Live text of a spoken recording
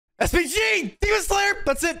SPG! Demon Slayer!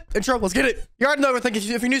 That's it. Intro. Let's get it. You already know everything. If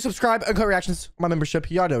you're new, subscribe and cut reactions. My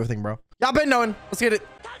membership. You already know everything, bro. Y'all been knowing. Let's get it.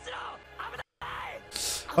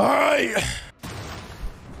 Alright.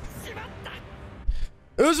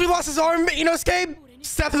 Uzi lost his arm. Inosuke.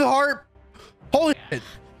 Step to the heart. Holy shit.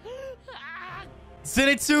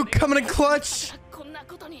 Zenitsu coming in clutch.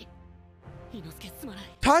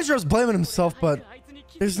 Tanjiro's blaming himself, but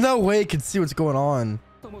there's no way he can see what's going on.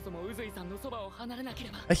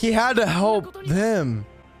 Like, he had to help them.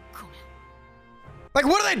 Like,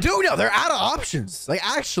 what do they do now? They're out of options. Like,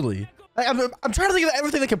 actually. Like, I'm trying to think of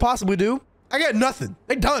everything they could possibly do. I got nothing.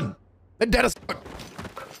 They done. They dead as fuck.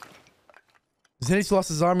 Zenitsu lost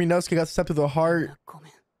his arm. Inosuke got stepped to the heart.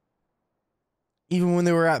 Even when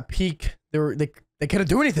they were at peak, they couldn't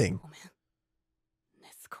do anything.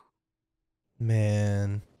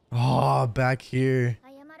 Man. Oh, back here.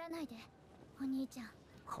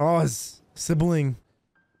 Oh, his sibling.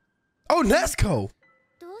 Oh, Nezuko.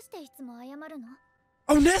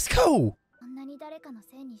 Oh, Nezuko.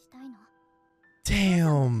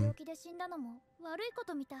 Damn.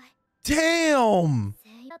 Damn.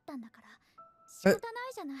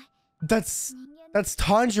 That's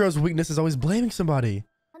Tanjiro's weakness, is always blaming somebody.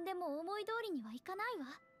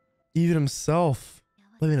 Even himself.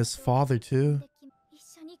 Blaming his father too.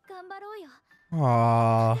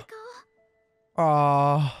 Aww.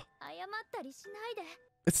 Aww.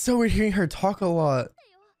 It's so weird hearing her talk a lot.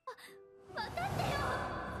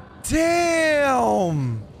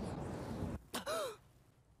 Damn.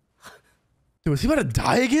 Dude, was he about to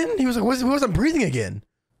die again? He was like, he wasn't breathing again.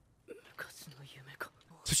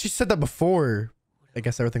 So she said that before. I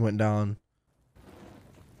guess everything went down.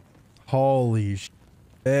 Holy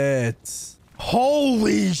shit.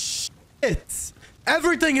 Holy shit.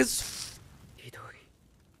 Everything is...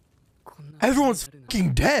 Everyone's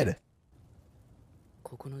fucking dead.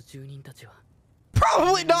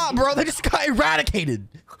 Probably not, bro. They just got eradicated.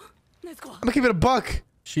 I'm gonna keep it a buck.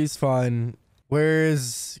 She's fine.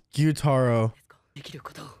 Where's Gyutaro?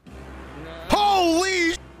 Holy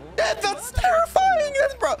shit. That's terrifying.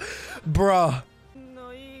 That's bruh.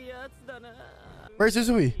 Where's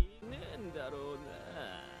Uzui?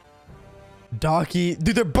 Daki.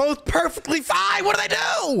 Dude, they're both perfectly fine. What do they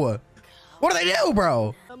do? What do they do,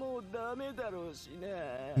 bro?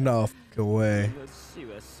 No fucking way.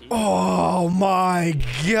 Oh my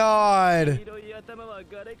god.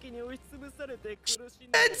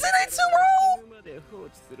 It's Zenitsu, bro.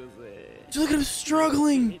 Just look at him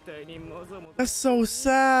struggling. That's so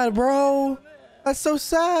sad, bro. That's so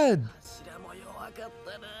sad.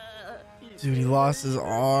 Dude, he lost his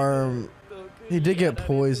arm. He did get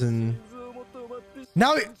poisoned.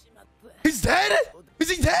 Now he's dead? Is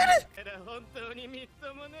he dead?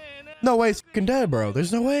 No way, he's fucking dead, bro.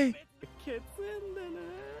 There's no way.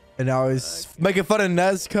 And now he's making fun of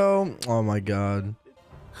Nezuko. Oh my god.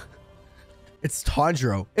 It's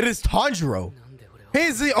Tanjiro. It is Tanjiro.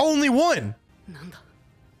 He's the only one.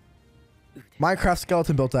 Minecraft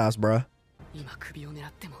skeleton built ass, bro.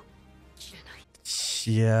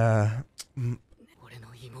 Yeah.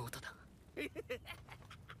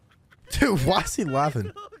 Dude, why is he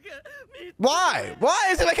laughing? Why? Why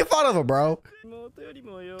is he making fun of him, bro?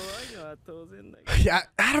 Yeah,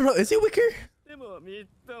 I don't know. Is he weaker?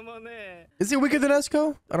 Is he weaker than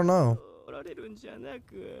Nezuko? I don't know.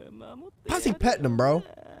 How's he petting him, bro?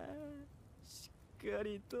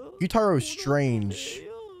 Gyutaro is strange.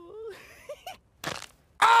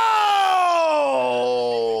 Oh!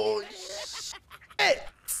 Shit!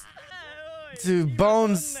 Dude,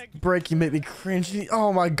 bones breaking make me cringe.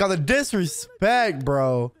 Oh my god, the disrespect,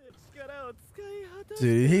 bro.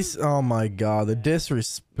 Dude, he's... Oh my god, the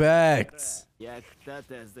disrespect.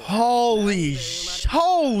 Holy shit.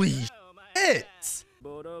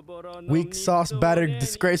 Weak sauce, battered,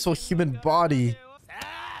 disgraceful human body.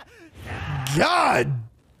 God.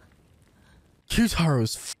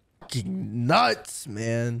 Gyutaro's fucking nuts,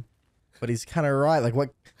 man. But he's kind of right. Like,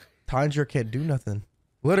 what? Tanjiro can't do nothing.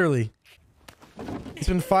 Literally. He's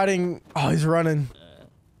been fighting. Oh, he's running.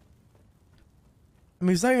 I mean,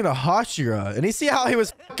 he's not even a Hashira. And you see how he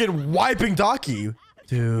was fucking wiping Daki.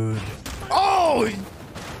 Dude. Oh!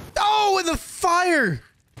 Oh, in the fire!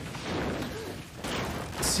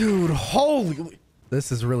 Dude, holy...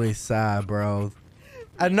 This is really sad, bro.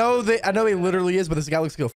 I know he literally is, but this guy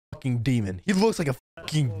looks like a fucking demon. He looks like a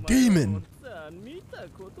fucking demon.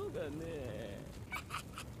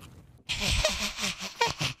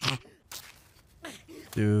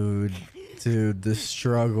 Dude, the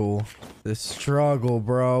struggle,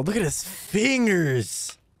 bro. Look at his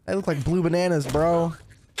fingers. They look like blue bananas, bro.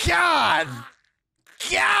 God.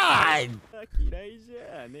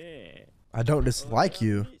 I don't dislike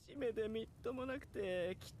you.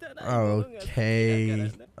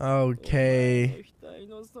 Okay. Okay.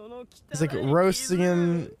 It's like roasting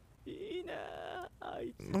him.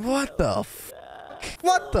 What the f?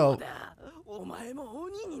 What the?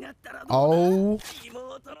 Oh.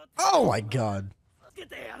 Oh my god.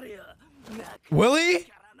 Will he?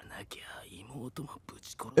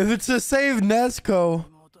 If it's to save Nezuko.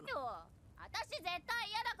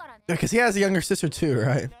 Because he has a younger sister too,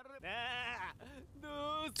 right?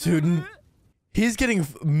 Dude, he's getting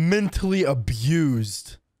mentally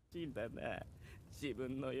abused. It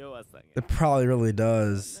probably really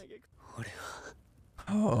does.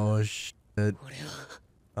 Oh shit.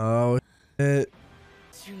 Oh shit.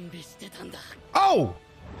 Oh!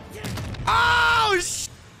 Oh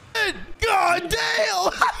shit! God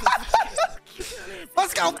damn!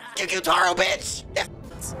 Let's go! Gyutaro, bitch!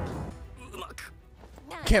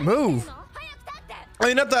 Can't move. I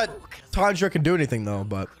mean, not that Tanjiro can do anything though,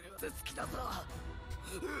 but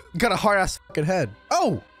got a hard ass fucking head.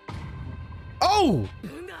 Oh! Oh!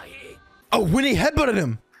 Oh, when he headbutted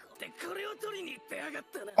him.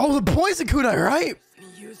 Oh, the poison kunai, right?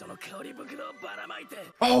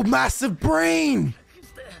 Oh, massive brain!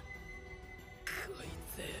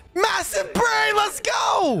 Massive brain, let's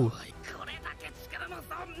go!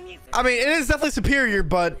 I mean, it is definitely superior,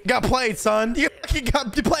 but you got played, son. You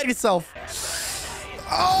played yourself.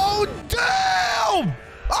 Oh, damn!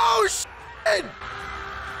 Oh, shit!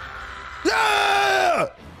 Yeah!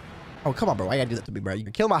 Oh, come on, bro. Why you gotta do that to me, bro? You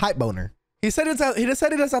can kill my hype boner. He said he just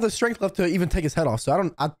said he doesn't have the strength left to even take his head off,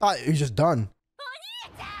 so I thought he was just done.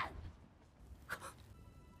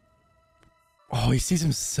 Oh, he sees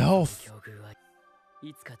himself.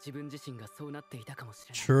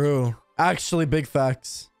 True. Actually, big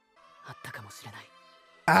facts.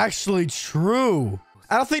 Actually, true.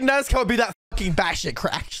 I don't think Nezuko would be that fucking batshit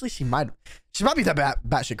crazy. Actually, she might be that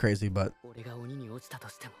batshit crazy, but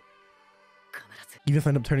even if I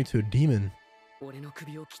end up turning to a demon.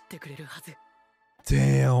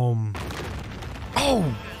 Damn.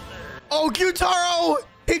 Oh. Oh, Gyutaro.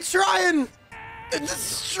 He's trying. It's a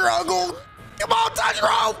struggle. Come on,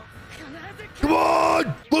 Tanjiro. Come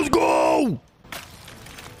on. Let's go.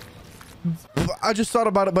 I just thought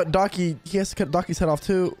about it, but Daki, he has to cut Daki's head off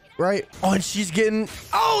too, right? Oh, and she's getting...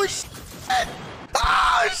 Oh, shit.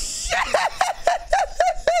 Oh, shit.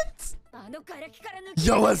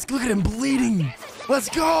 Yo, let's look at him bleeding. Let's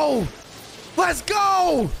go. Let's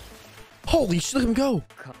go. Holy shit, look at him go.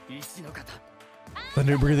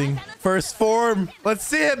 Thunder breathing. First form. Let's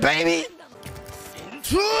see it, baby.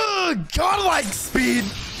 Godlike speed.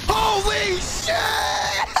 Holy shit.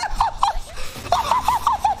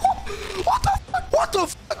 What the fuck? What the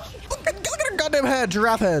fuck? Look at her goddamn head.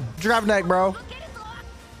 Giraffe head. Giraffe neck, bro.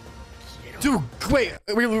 Dude, wait.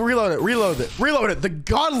 Reload it. Reload it. Reload it. The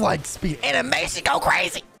godlike speed. Animation go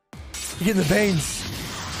crazy. You get in the veins.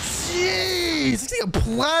 Jeez. It's like a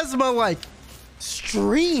plasma-like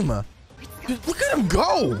stream. Dude, look at him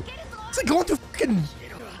go. It's like going through fucking...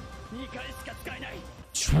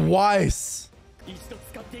 Twice.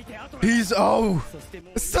 He's... Oh.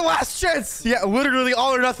 It's the last chance. Yeah, literally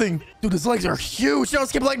all or nothing. Dude, his legs are huge. Don't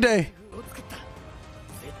skip leg day.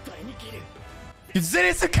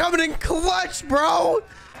 Zenitsu coming in clutch, bro.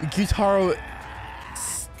 Gyutaro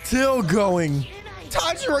still going.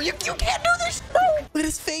 Tanjiro, you can't do this, bro. Look at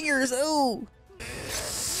his fingers. Oh.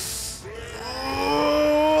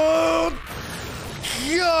 Oh,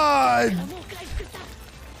 God.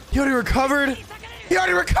 He already recovered. He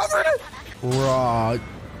already recovered. Raw.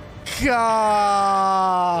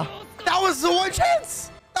 God. That was the one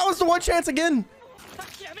chance. That was the one chance again.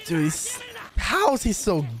 Dude, how is he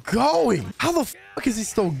still going? How the fuck is he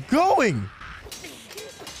still going?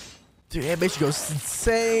 Dude, animation goes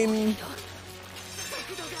insane.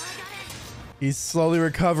 He's slowly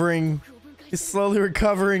recovering. He's slowly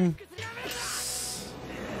recovering.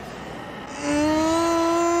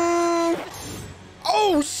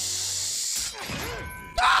 Oh, shit.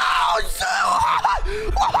 Oh,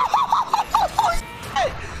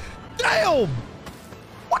 shit. Damn.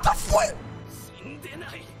 What the fuck?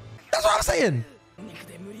 That's what I'm saying.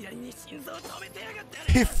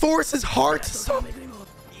 He forced his heart to stop.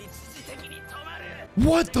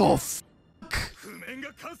 What the fuck?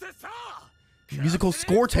 Musical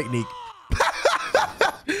score technique.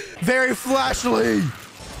 Very flashily.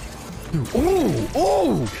 Ooh,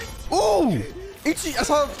 ooh, ooh. Ichi, I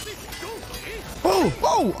saw. Oh,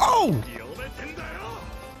 oh, oh.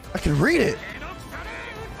 I can read it.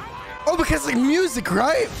 Oh, because it's like music,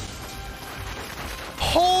 right?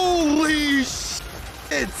 Holy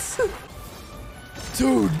shit.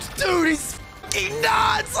 Dude, he's fucking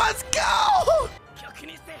nuts. Let's go.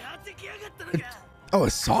 Oh, a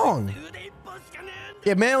song.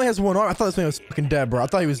 Yeah, man only has one arm. I thought this man was fucking dead, bro. I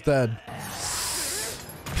thought he was dead.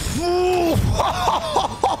 Oh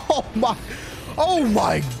my. Oh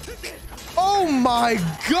my. Oh my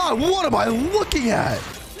God. What am I looking at?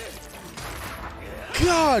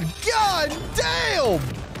 God damn.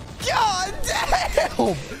 God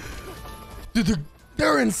damn. Dude,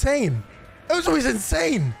 they're insane. Those always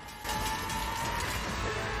insane.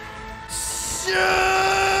 Shit.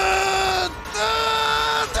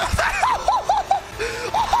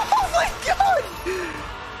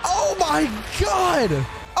 Oh my God.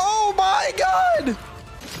 Oh my God.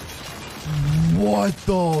 What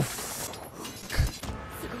the fuck?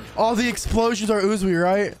 All the explosions are Uzui,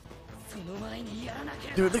 right?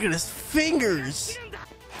 Dude, look at his fingers.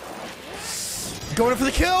 Going for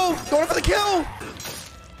the kill. Going for the kill.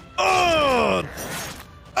 Oh,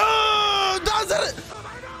 that it?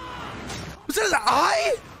 Was that his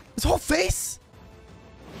eye? His whole face?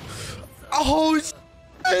 Oh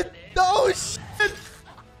shit! Oh shit!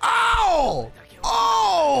 Ow!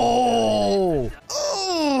 Oh!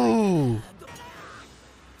 Oh!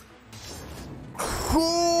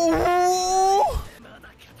 Oh!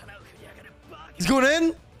 He's going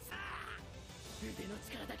in?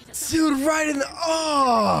 Dude, right in the...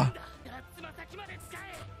 Oh!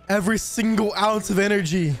 Every single ounce of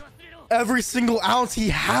energy. Every single ounce he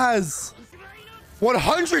has.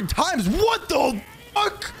 100 times. What the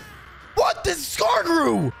fuck? What? This scar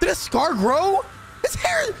grew. Did a scar grow? His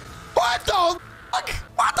hair. What the fuck?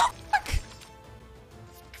 What the fuck?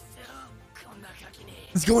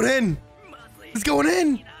 It's going in. It's going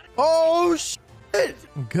in. Oh, shit.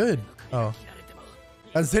 I'm good. Oh.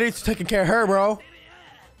 That's Zenitsu taking care of her, bro.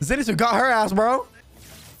 Zenitsu got her ass, bro.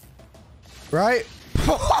 Right?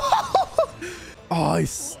 Oh,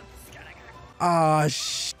 he's... Oh,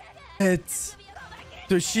 shit.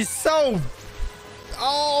 Dude, she's so...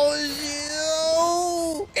 Oh,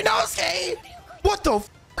 Inosuke! What the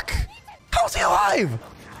fuck? How's he alive?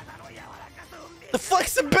 The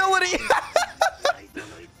flexibility!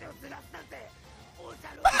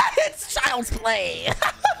 It's child's play!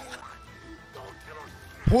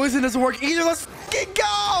 Poison doesn't work either. Let's fucking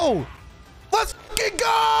go! Let's fucking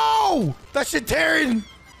go! That shit tearing!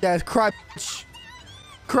 Yeah, it's cry bitch.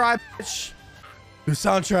 Cry bitch. New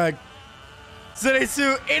soundtrack.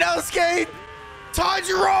 Zenitsu, Inosuke,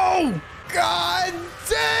 Tanjiro! God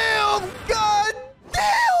damn! God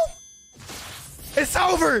damn! It's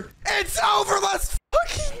over! It's over! Let's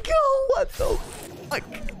fucking go! What the fuck?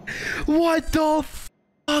 What the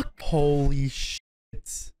fuck? Holy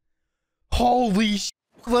shit. Holy shit.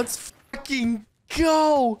 Let's fucking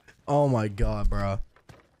go! Oh my God, bro.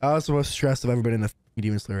 I was the most stressed I've ever been in a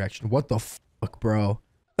Demon Slayer action. What the fuck, bro?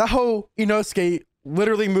 That whole Inosuke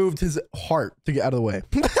literally moved his heart to get out of the way.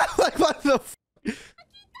 Like, what the fuck?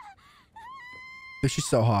 Dude, she's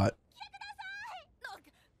so hot.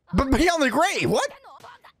 But beyond the grave, what?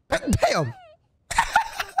 Damn.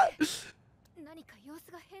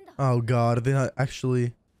 Oh God, are they not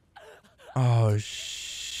actually? Oh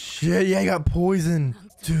shit! Yeah, I got poisoned,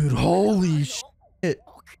 dude. Holy shit, dude,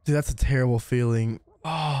 that's a terrible feeling.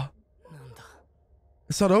 Oh,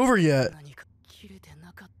 it's not over yet.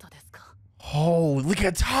 Holy, look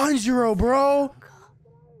at Tanjiro, bro.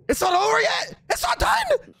 It's not over yet. It's not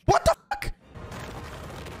done. What the fuck?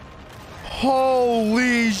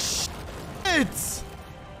 Holy shit.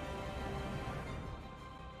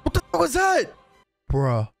 What the fuck was that?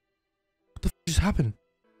 Bruh. What the fuck just happened?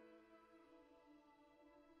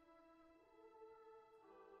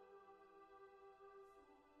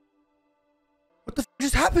 What the fuck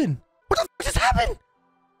just happened? What the fuck just happened?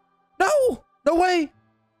 No. No way.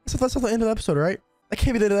 So that's not the end of the episode, right? That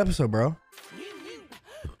can't be the end of the episode, bro.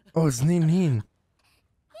 Oh, it's Nin.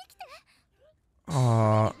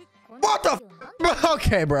 What the f?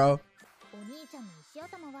 Okay, bro.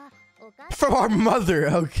 From our mother,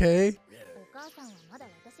 okay?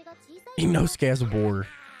 Inosuke has a boar.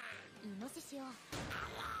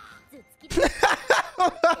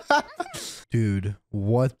 Dude,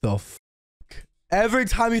 what the f? Every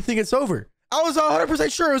time you think it's over. I was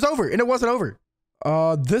 100% sure it was over, and it wasn't over.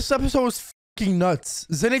 This episode was fucking nuts.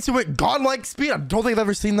 Zenitsu went godlike speed. I don't think I've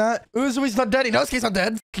ever seen that. Uzui's not dead. Inosuke's not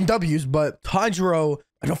dead. Fucking W's. But Tanjiro,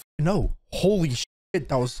 I don't know. Holy shit.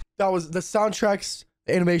 That was the soundtracks,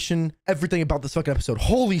 the animation, everything about this fucking episode.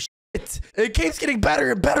 Holy shit. It keeps getting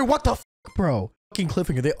better and better. What the fuck, bro? Fucking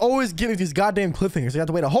cliffhanger. They always give me these goddamn cliffhangers. I have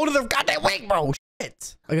to wait a whole other goddamn week, bro.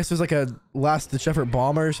 Shit. I guess there's like a last ditch effort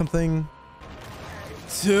bomber or something.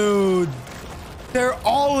 Dude. They're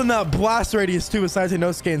all in that blast radius too, besides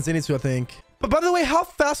Inosuke and Zenitsu, I think. But by the way, how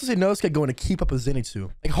fast was Inosuke going to keep up with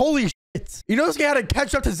Zenitsu? Like, holy shit. Inosuke had to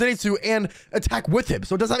catch up to Zenitsu and attack with him.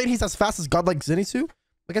 So does that mean he's as fast as godlike Zenitsu?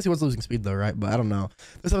 I guess he was losing speed though, right? But I don't know.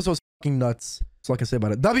 This episode was fucking nuts. That's all I can say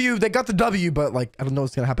about it. They got the W, but like, I don't know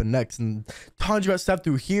what's gonna happen next. And Tanjiro stepped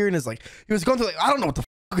through here and is like, he was going through like, I don't know what the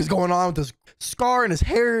fuck is going on with this scar in his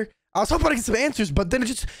hair. I was hoping I get some answers, but then it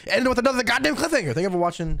just ended with another goddamn cliffhanger. Thank you for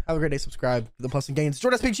watching. Have a great day. Subscribe to the Plus and Gains.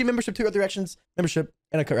 Join SPG membership, 2 other reactions, membership,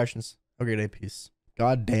 and a cut reactions. Have a great day. Peace.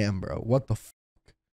 God damn, bro. What the fuck?